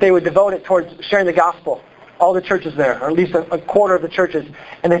that they would devote it towards sharing the gospel. All the churches there, or at least a quarter of the churches.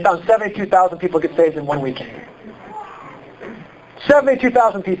 And they found 72,000 people get saved in one weekend.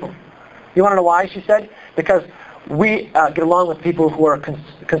 72,000 people. You want to know why, she said? Because we get along with people who are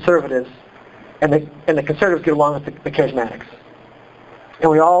conservatives, and the conservatives get along with the charismatics.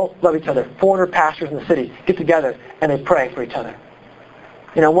 And we all love each other. 400 pastors in the city get together, and they pray for each other.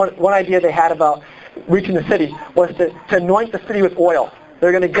 You know, one idea they had about reaching the city was to anoint the city with oil.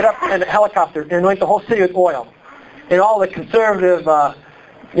 They're going to get up in a helicopter and anoint the whole city with oil. And all the conservative,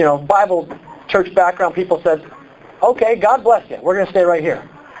 Bible church background people said, okay, God bless you. We're going to stay right here.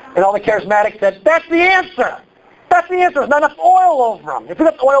 And all the charismatics said, that's the answer. That's the answer. There's not enough oil over them. If we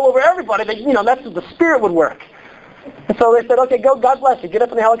got oil over everybody, that's what the Spirit would work. And so they said, okay, go, God bless you. Get up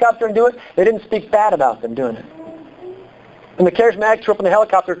in the helicopter and do it. They didn't speak bad about them doing it. And the charismatics who were up in the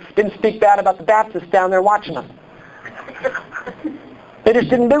helicopter didn't speak bad about the Baptists down there watching them. They just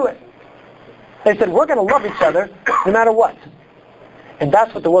didn't do it. They said, we're going to love each other no matter what. And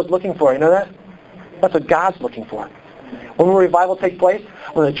that's what the world's looking for. You know that? That's what God's looking for. When will revival take place?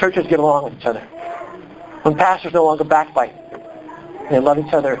 When the churches get along with each other. When pastors no longer backbite. They love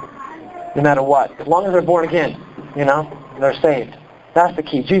each other no matter what. As long as they're born again, they're saved. That's the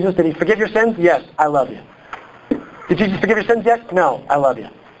key. Jesus, did he forgive your sins? Yes, I love you. Did Jesus forgive your sins yet? No, I love you.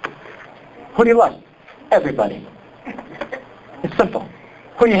 Who do you love? Everybody. It's simple.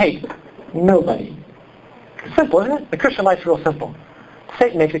 Who do you hate? Nobody. It's simple, isn't it? The Christian life's real simple.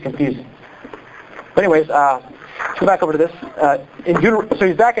 Satan makes it confusing. But anyways, let's go back over to this. So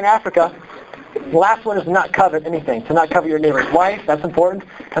he's back in Africa. The last one is to not covet anything. To not covet your neighbor's wife, that's important.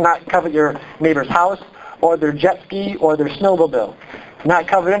 To not covet your neighbor's house, or their jet ski, or their snowmobile. Not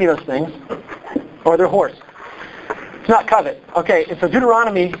covet any of those things. Or their horse. It's not covet. Okay, and so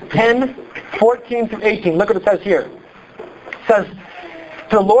Deuteronomy 10:14 through 18. Look what it says here. It says,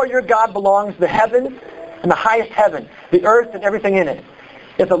 to the Lord your God belongs the heavens and the highest heaven, the earth and everything in it.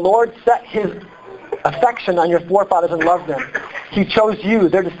 If the Lord set his affection on your forefathers and loved them, he chose you,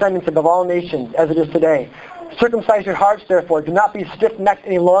 their descendants, above all nations, as it is today. Circumcise your hearts, therefore. Do not be stiff-necked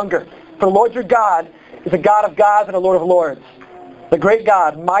any longer. For the Lord your God is a God of gods and a Lord of lords, the great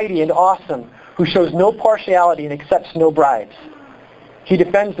God, mighty and awesome, who shows no partiality and accepts no bribes. He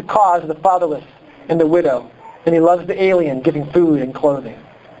defends the cause of the fatherless and the widow, and he loves the alien, giving food and clothing.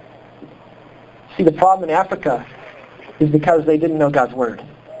 See, the problem in Africa is because they didn't know God's Word.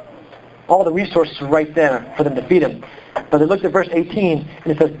 All the resources were right there for them to feed him. But they looked at verse 18,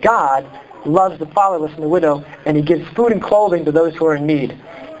 and it says, God loves the fatherless and the widow, and he gives food and clothing to those who are in need.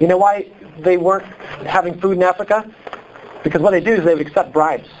 You know why they weren't having food in Africa? Because what they do is they would accept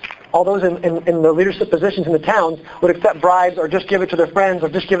bribes. All those in the leadership positions in the towns would accept bribes or just give it to their friends or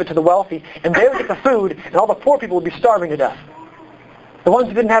just give it to the wealthy, and they would get the food, and all the poor people would be starving to death. The ones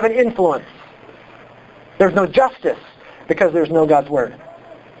who didn't have any influence. There's no justice because there's no God's Word.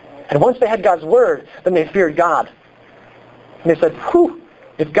 And once they had God's Word, then they feared God. And they said, whew,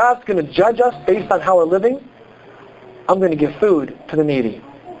 if God's going to judge us based on how we're living, I'm going to give food to the needy.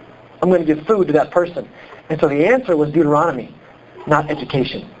 I'm going to give food to that person. And so the answer was Deuteronomy, not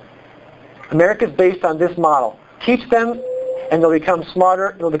education. America's based on this model. Teach them, and they'll become smarter,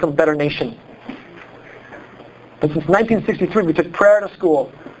 and they'll become a better nation. But since 1963, we took prayer to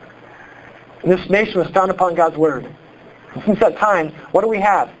school. And this nation was founded upon God's Word. And since that time, what do we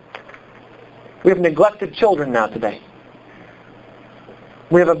have? We have neglected children now today.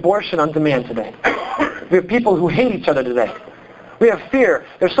 We have abortion on demand today. We have people who hate each other today. We have fear.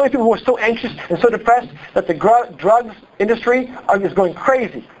 There's so many people who are so anxious and so depressed that the drugs industry is going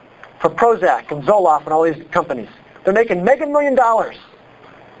crazy for Prozac and Zoloft and all these companies. They're making mega $1 million.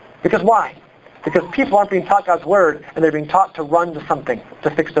 Because why? Because people aren't being taught God's Word, and they're being taught to run to something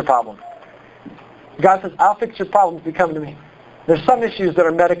to fix their problem. God says, I'll fix your problems if you come to me. There's some issues that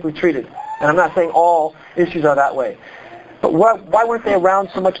are medically treated, and I'm not saying all issues are that way. But why weren't they around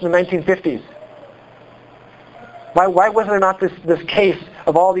so much in the 1950s? Why was there not this case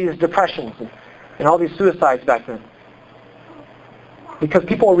of all these depressions and all these suicides back then? Because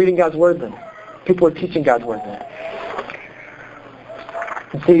people were reading God's Word then. People were teaching God's Word then.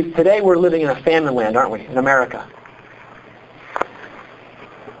 And see, today we're living in a famine land, aren't we, in America?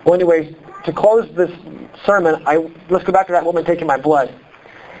 Well, anyway, to close this sermon, let's go back to that woman taking my blood.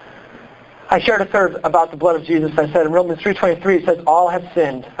 I shared a third about the blood of Jesus. I said in Romans 3:23, it says, all have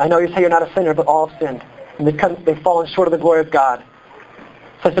sinned. I know you say you're not a sinner, but all have sinned. And they've fallen short of the glory of God.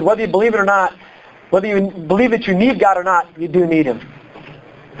 So I said, whether you believe it or not, whether you believe that you need God or not, you do need Him.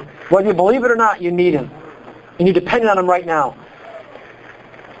 Whether you believe it or not, you need Him. And you're dependent on Him right now.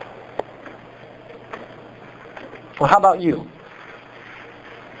 Well, how about you?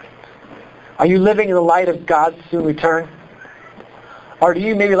 Are you living in the light of God's soon return? Or do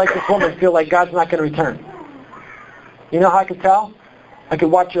you maybe like this woman feel like God's not going to return? You know how I could tell? I could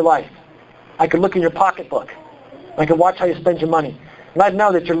watch your life. I could look in your pocketbook. I could watch how you spend your money. And I'd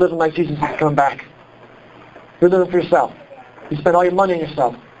know that you're living like Jesus is coming back. You're living for yourself. You spend all your money on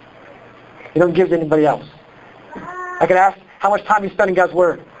yourself. You don't give to anybody else. I could ask how much time you spend in God's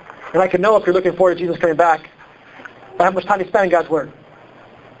Word. And I could know if you're looking forward to Jesus coming back by how much time you spend in God's Word.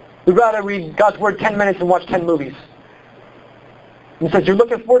 We'd rather read God's Word 10 minutes and watch 10 movies. And he says, you're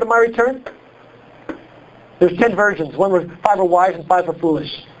looking forward to my return? There's 10 virgins. 5 were wise and 5 were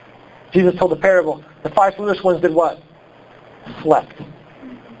foolish. Jesus told the parable. The 5 foolish ones did what? Slept.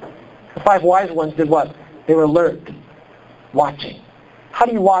 The 5 wise ones did what? They were alert, watching. How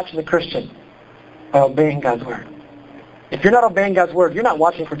do you watch as a Christian? By obeying God's Word. If you're not obeying God's Word, you're not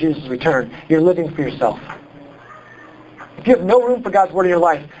watching for Jesus' return. You're living for yourself. If you have no room for God's Word in your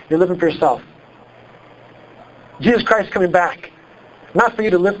life, you're living for yourself. Jesus Christ is coming back. Not for you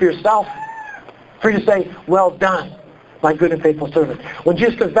to live for yourself. For you to say, well done, my good and faithful servant. When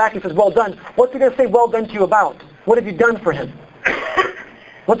Jesus comes back and says, well done, what's He going to say well done to you about? What have you done for Him?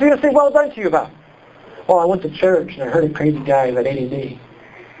 What's He going to say well done to you about? Well, I went to church and I heard a crazy guy with ADD.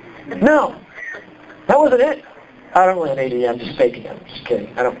 No, that wasn't it. I don't really have ADD. I'm just faking it. I'm just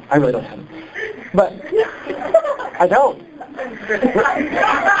kidding. I really don't have it. But I don't.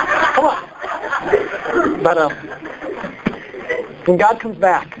 Come on. But when God comes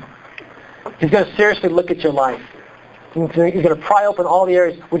back, He's going to seriously look at your life. He's going to pry open all the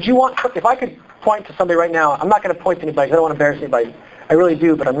areas. Would you want, if I could point to somebody right now, I'm not going to point to anybody because I don't want to embarrass anybody. I really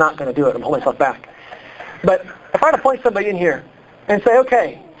do, but I'm not going to do it. I'm holding myself back. But if I had to point somebody in here, and say,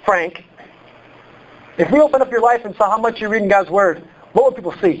 okay, Frank, if we open up your life and saw how much you're reading God's Word, what would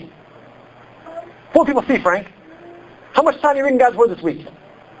people see? What would people see, Frank? How much time are you reading God's Word this week?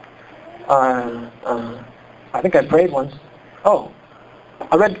 I think I prayed once. Oh,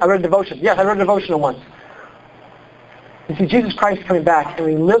 I read a devotion. Yes, I read a devotional once. You see, Jesus Christ is coming back, and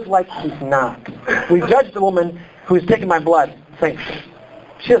we live like He's not. We judge the woman who's taking my blood, saying,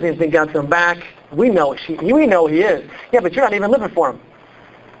 she doesn't even think God's coming back. We know He is. Yeah, but you're not even living for Him.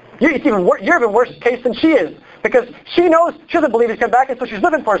 You're even worse case than she is, because she knows she doesn't believe He's coming back, and so she's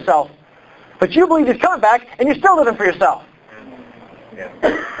living for herself. But you believe He's coming back, and you're still living for yourself. Yeah.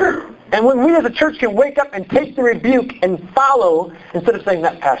 And when we as a church can wake up and take the rebuke and follow, instead of saying,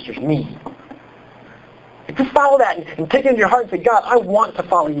 that pastor's mean. Just follow that and take it into your heart and say, God, I want to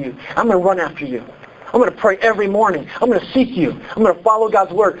follow you. I'm going to run after you. I'm going to pray every morning. I'm going to seek you. I'm going to follow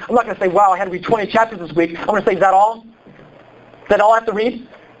God's Word. I'm not going to say, wow, I had to read 20 chapters this week. I'm going to say, is that all? Is that all I have to read?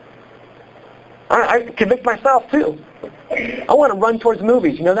 I convict myself too. I want to run towards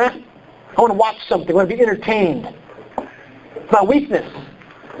movies. You know that? I want to watch something. I want to be entertained. It's my weakness.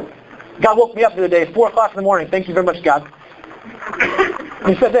 God woke me up the other day at 4 o'clock in the morning. Thank you very much, God.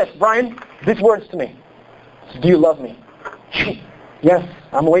 He said this, Brian, these words to me. Do you love me? Yes,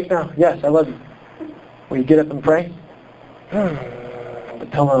 I'm awake now. Yes, I love you. Will you get up and pray? The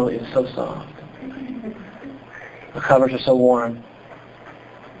pillow is so soft. The covers are so warm.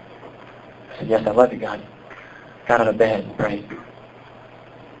 I said, yes, I love you, God. Got out of bed and prayed.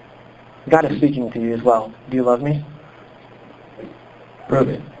 God is speaking to you as well. Do you love me? Prove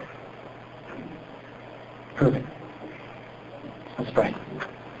it. Prove it. Let's pray.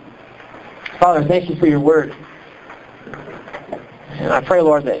 Father, thank you for your word. And I pray,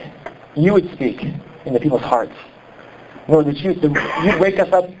 Lord, that you would speak into people's hearts. Lord, that you'd wake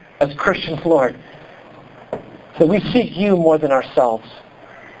us up as Christians, Lord, so we seek you more than ourselves.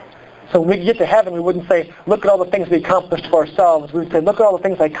 So when we get to heaven, we wouldn't say, look at all the things we accomplished for ourselves. We would say, look at all the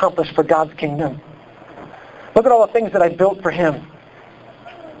things I accomplished for God's kingdom. Look at all the things that I built for Him.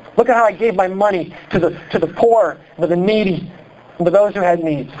 Look at how I gave my money to the poor, and to the needy, and to those who had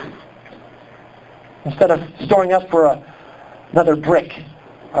needs. Instead of storing up for another brick,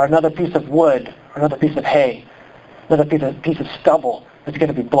 or another piece of wood, or another piece of hay, another piece of stubble that's going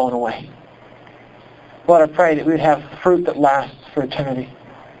to be blown away. Lord, I pray that we would have fruit that lasts for eternity.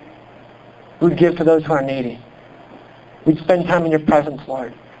 We would give to those who are needy. We'd spend time in your presence,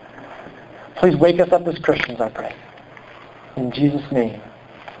 Lord. Please wake us up as Christians, I pray. In Jesus' name,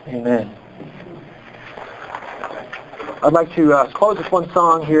 amen. I'd like to close with one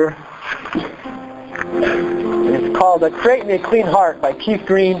song here. It's called Create Me a Clean Heart by Keith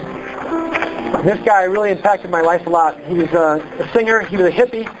Green. This guy really impacted my life a lot. He was a singer. He was a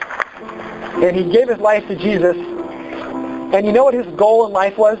hippie. And he gave his life to Jesus. And you know what his goal in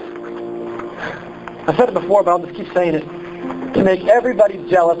life was? I've said it before, but I'll just keep saying it. To make everybody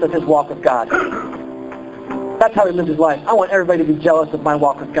jealous of his walk with God. That's how he lived his life. I want everybody to be jealous of my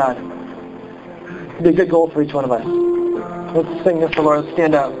walk with God. It'd be a good goal for each one of us. Let's sing this to the Lord. Let's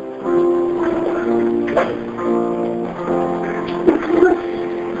stand up.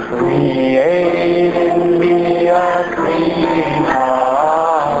 Create in me a clean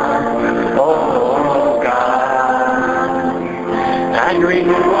heart, oh God, and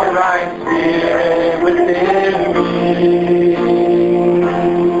renew a right spirit within me.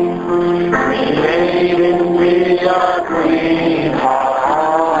 Create in me a clean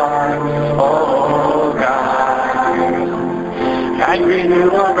heart, oh God, and renew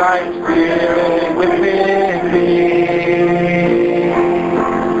a right spirit within me.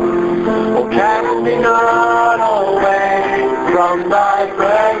 Cast me not away from thy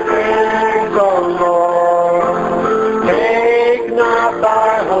presence, O Lord. Take not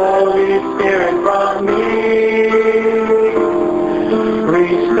thy Holy Spirit from me.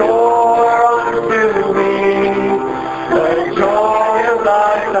 Restore unto me the joy of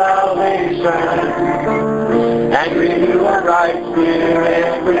thy salvation, and renew a right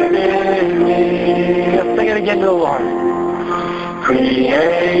spirit within me. Let's sing it again to the Lord.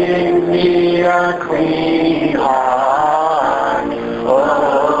 Create in me a clean heart,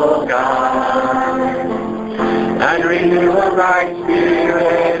 oh God, and renew a right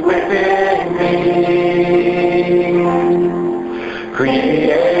spirit within me.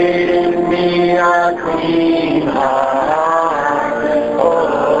 Create in me a clean heart,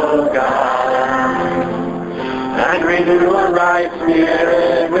 oh God, and renew a right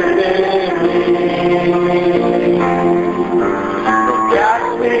spirit within me.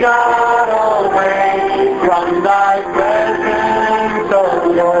 Cast me not away from thy presence, O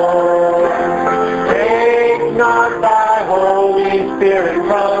Lord. Take not thy Holy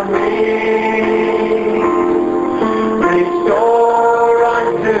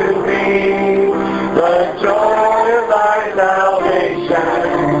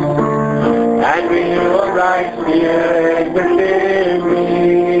thy Spirit within me.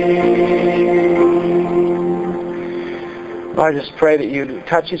 Lord, I just pray that you'd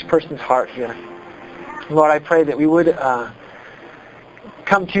touch each person's heart here. Lord, I pray that we would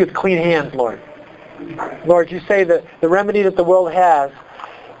come to you with clean hands, Lord. Lord, you say that the remedy that the world has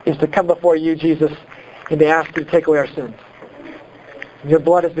is to come before you, Jesus, and to ask you to take away our sins. Your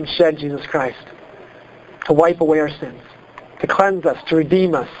blood has been shed, Jesus Christ, to wipe away our sins, to cleanse us, to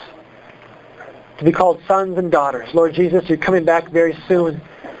redeem us, to be called sons and daughters. Lord Jesus, you're coming back very soon.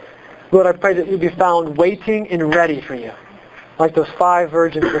 Lord, I pray that you'll be found waiting and ready for you, like those 5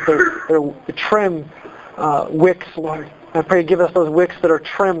 virgins with their trim wicks, Lord. I pray you give us those wicks that are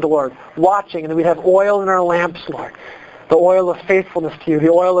trimmed, Lord, watching, and that we have oil in our lamps, Lord. The oil of faithfulness to you, the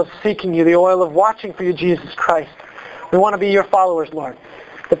oil of seeking you, the oil of watching for you, Jesus Christ. We want to be your followers, Lord.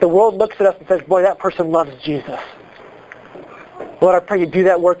 That the world looks at us and says, boy, that person loves Jesus. Lord, I pray you do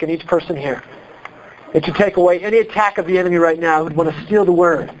that work in each person here. That you take away any attack of the enemy right now who would want to steal the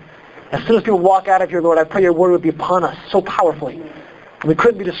word. As soon as people walk out of here, Lord, I pray your word would be upon us so powerfully. And we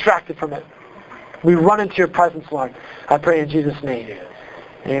couldn't be distracted from it. We run into your presence, Lord. I pray in Jesus' name.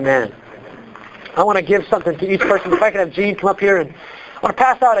 Amen. I want to give something to each person. If I can have Gene come up here, and I want to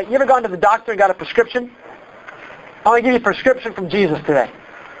pass out. You ever gone to the doctor and got a prescription? I want to give you a prescription from Jesus today.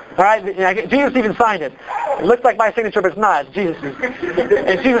 All right? Jesus even signed it. It looks like my signature, but it's not. It's Jesus'.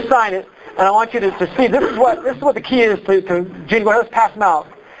 And Jesus signed it. And I want you to see. This is what the key is to Gene. Go ahead, let's pass them out.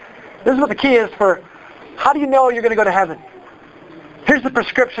 This is what the key is for how do you know you're going to go to heaven? Here's the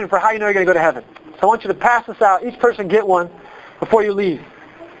prescription for how you know you're going to go to heaven. So I want you to pass this out. Each person get one before you leave.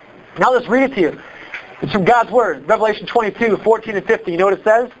 Now let's read it to you. It's from God's Word. Revelation 22, 14 and 15. You know what it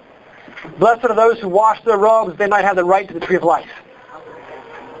says? Blessed are those who wash their robes, they might have the right to the tree of life.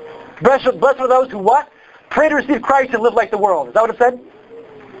 Blessed are those who what? Pray to receive Christ and live like the world. Is that what it said?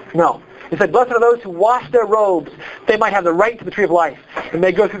 No. It said, blessed are those who wash their robes, they might have the right to the tree of life, and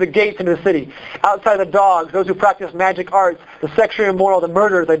may go through the gates into the city. Outside the dogs, those who practice magic arts, the sexually immoral, the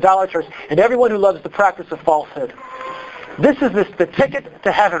murderers, the idolaters, and everyone who loves the practice of falsehood. This is the ticket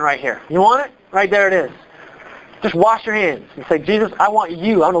to heaven right here. You want it? Right there it is. Just wash your hands and say, Jesus, I want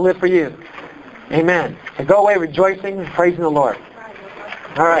you. I want to live for you. Amen. So go away rejoicing and praising the Lord.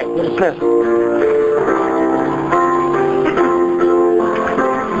 All right, we're dismissed.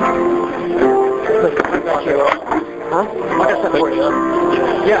 Huh? I'll get that for you.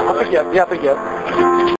 Yeah, I'll pick you up. Yeah, I'll pick you up.